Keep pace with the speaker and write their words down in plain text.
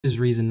This is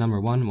reason number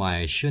 1 why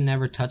I should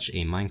never touch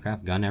a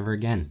Minecraft gun ever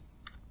again.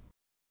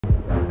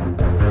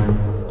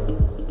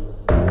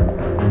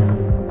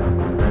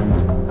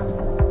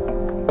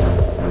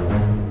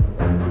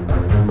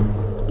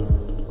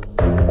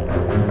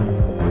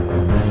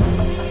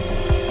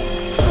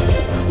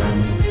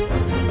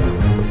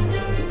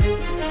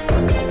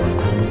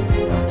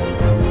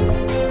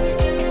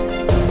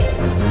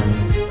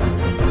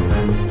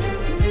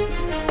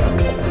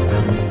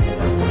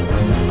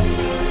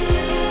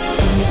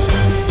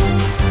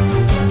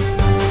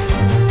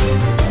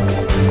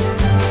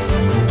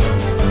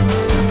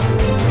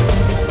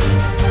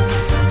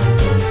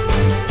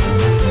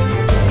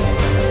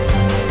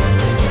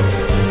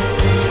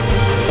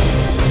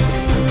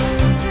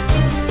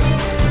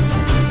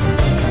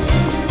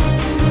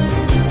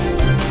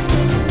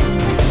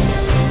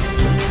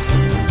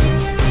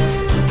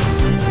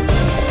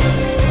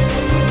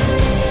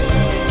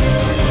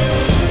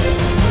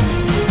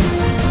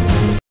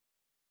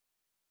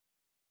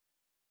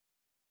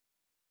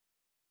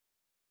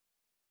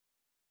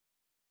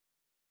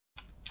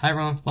 Hi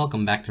everyone,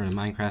 welcome back to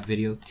my Minecraft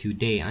video.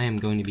 Today I am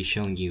going to be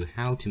showing you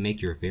how to make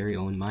your very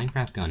own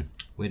Minecraft gun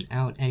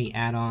without any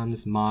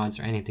add-ons, mods,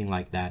 or anything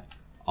like that.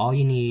 All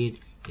you need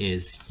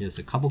is just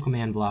a couple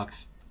command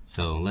blocks,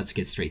 so let's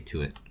get straight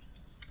to it.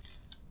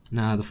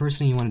 Now the first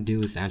thing you want to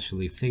do is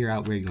actually figure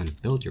out where you're going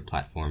to build your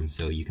platform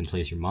so you can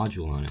place your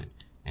module on it.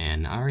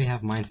 And I already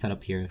have mine set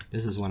up here.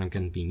 This is what I'm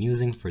going to be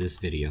using for this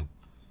video.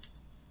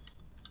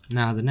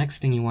 Now the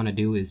next thing you want to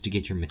do is to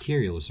get your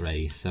materials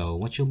ready. So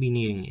what you'll be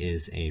needing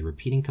is a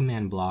repeating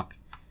command block,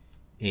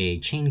 a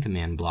chain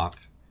command block,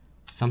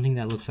 something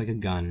that looks like a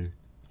gun,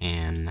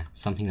 and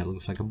something that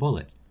looks like a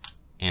bullet,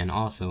 and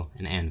also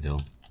an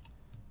anvil.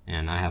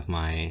 And I have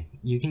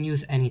you can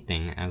use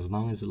anything as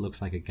long as it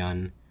looks like a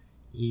gun.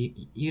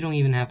 You don't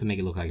even have to make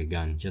it look like a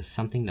gun, just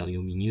something that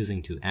you'll be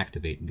using to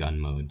activate gun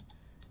mode.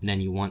 And then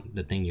you want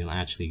the thing you'll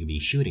actually be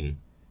shooting.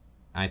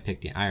 I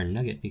picked the iron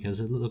nugget because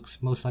it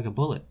looks most like a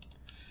bullet.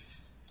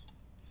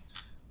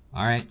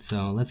 Alright,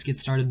 so let's get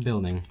started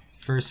building.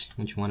 First,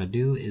 what you want to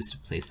do is to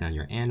place down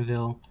your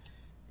anvil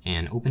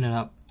and open it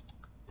up,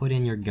 put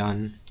in your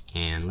gun,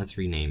 and let's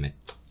rename it.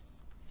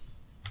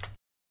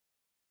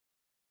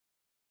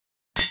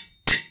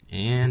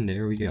 And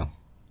there we go.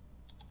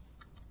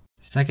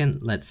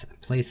 Second, let's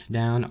place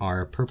down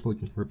our purple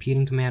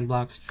repeating command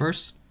blocks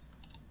first,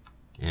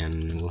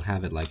 and we'll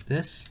have it like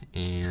this,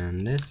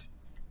 and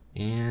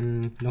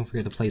don't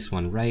forget to place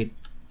one right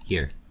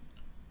here.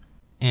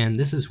 And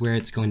this is where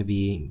it's going to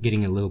be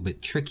getting a little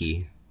bit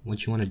tricky.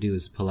 What you want to do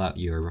is pull out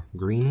your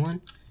green one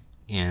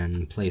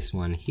and place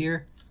one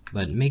here,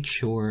 but make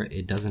sure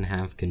it doesn't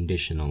have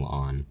conditional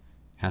on.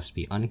 It has to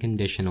be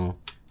unconditional,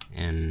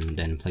 and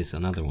then place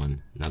another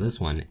one. Now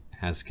this one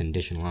has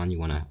conditional on. You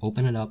want to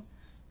open it up,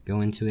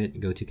 go into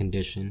it, go to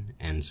condition,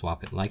 and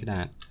swap it like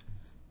that.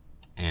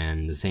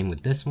 And the same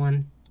with this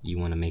one. You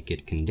want to make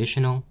it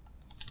conditional,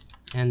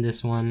 and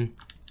this one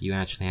you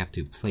actually have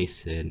to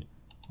place it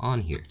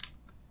on here.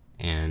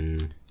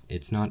 And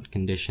it's not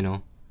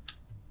conditional.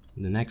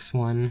 The next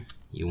one,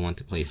 you want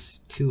to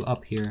place 2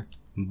 up here,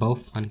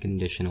 both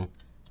unconditional,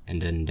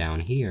 and then down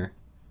here,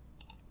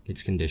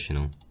 it's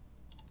conditional.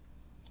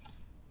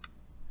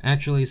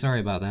 Actually,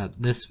 sorry about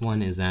that, this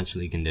one is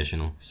actually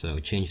conditional, so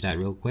change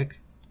that real quick.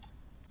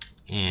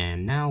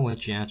 And now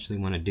what you actually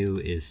want to do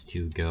is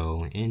to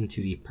go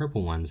into the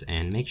purple ones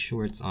and make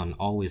sure it's on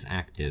always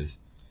active,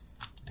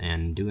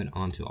 and do it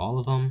onto all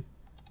of them,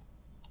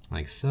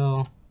 like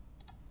so.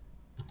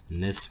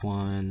 And this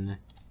one,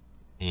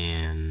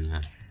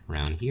 and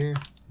around here,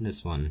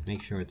 this one,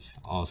 make sure it's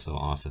also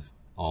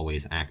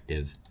always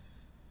active.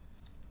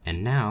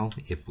 And now,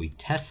 if we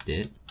test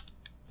it,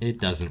 it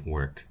doesn't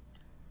work,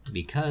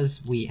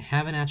 because we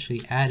haven't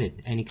actually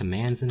added any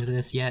commands into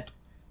this yet.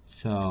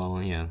 So,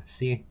 yeah,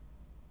 see,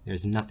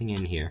 there's nothing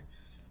in here.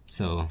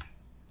 So,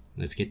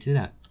 let's get to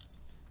that.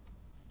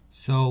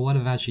 So, what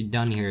I've actually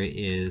done here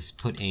is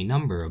put a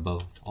number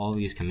above all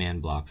these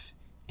command blocks.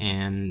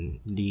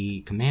 And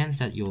the commands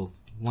that you'll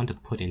want to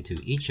put into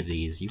each of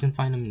these, you can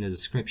find them in the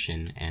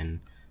description, and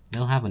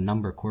they'll have a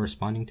number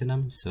corresponding to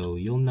them, so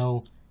you'll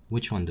know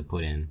which one to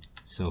put in.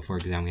 So for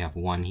example, we have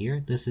 1 here.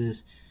 This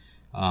is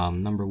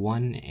number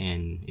 1,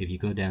 and if you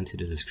go down to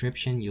the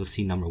description, you'll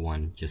see number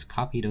 1. Just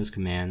copy those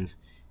commands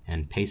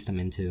and paste them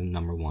into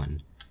number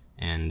 1.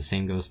 And the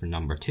same goes for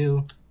number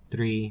 2,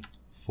 3,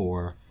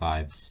 4,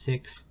 5,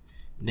 6.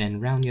 Then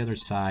around the other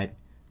side,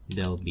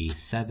 there'll be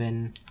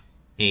 7,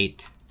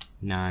 8,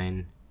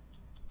 9,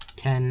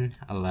 10,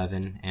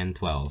 11, and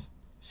 12.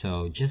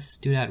 So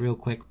just do that real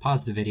quick,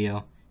 pause the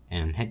video,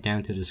 and head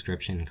down to the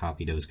description and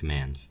copy those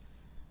commands.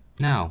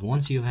 Now,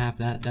 once you have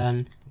that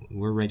done,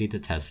 we're ready to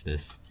test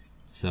this.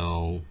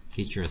 So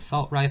get your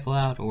assault rifle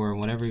out, or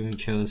whatever you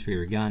chose for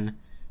your gun,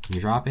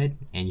 and drop it,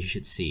 and you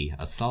should see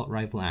assault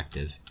rifle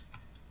active.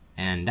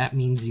 And that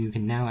means you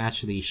can now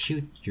actually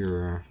shoot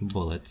your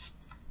bullets,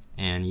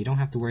 and you don't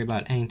have to worry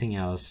about anything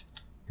else.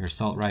 Your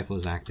assault rifle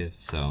is active,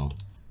 so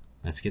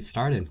let's get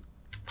started.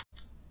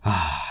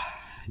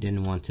 I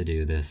didn't want to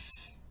do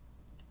this.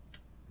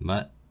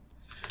 But,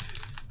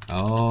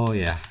 oh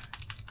yeah,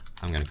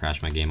 I'm gonna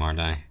crash my game, aren't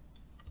I?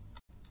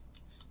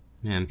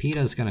 Man,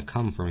 PETA's gonna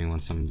come for me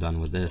once I'm done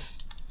with this.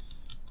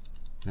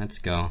 Let's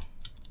go.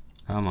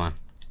 Come on.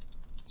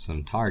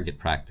 Some target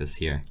practice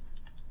here.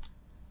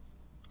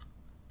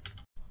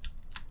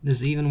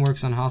 This even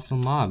works on hostile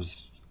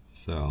mobs,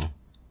 so...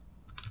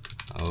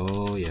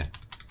 oh yeah.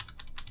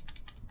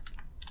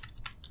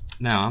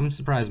 Now, I'm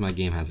surprised my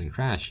game hasn't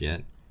crashed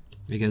yet,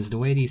 because the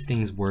way these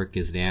things work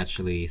is they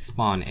actually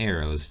spawn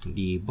arrows.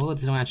 The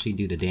bullets don't actually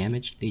do the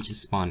damage, they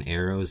just spawn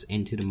arrows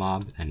into the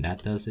mob, and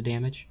that does the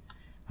damage.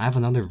 I have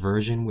another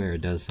version where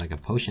it does like a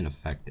potion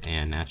effect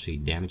and actually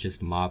damages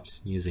the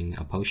mobs using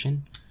a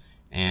potion.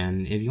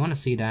 And if you want to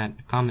see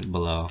that, comment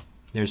below.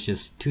 There's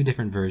just two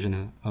different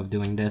versions of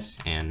doing this,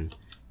 and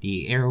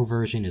the arrow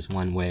version is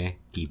one way,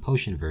 the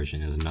potion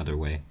version is another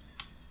way.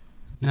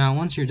 Now,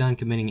 once you're done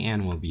committing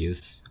animal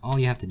abuse, all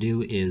you have to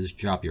do is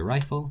drop your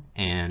rifle,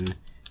 and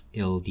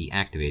it'll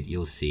deactivate.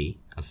 You'll see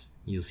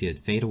it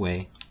fade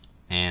away,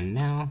 and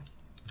now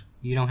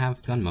you don't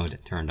have gun mode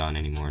turned on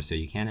anymore, so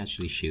you can't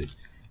actually shoot.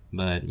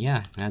 But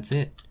yeah, that's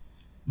it.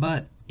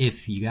 But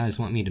if you guys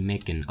want me to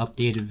make an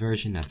updated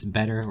version that's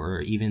better, or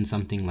even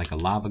something like a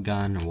lava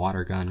gun, a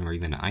water gun, or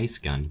even an ice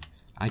gun,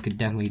 I could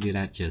definitely do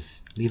that.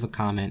 Just leave a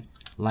comment,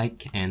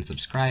 like, and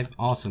subscribe.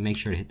 Also, make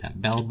sure to hit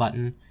that bell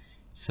button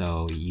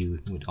so you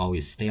would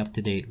always stay up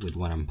to date with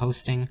what I'm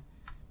posting.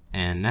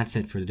 And that's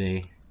it for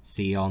today.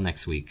 See y'all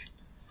next week.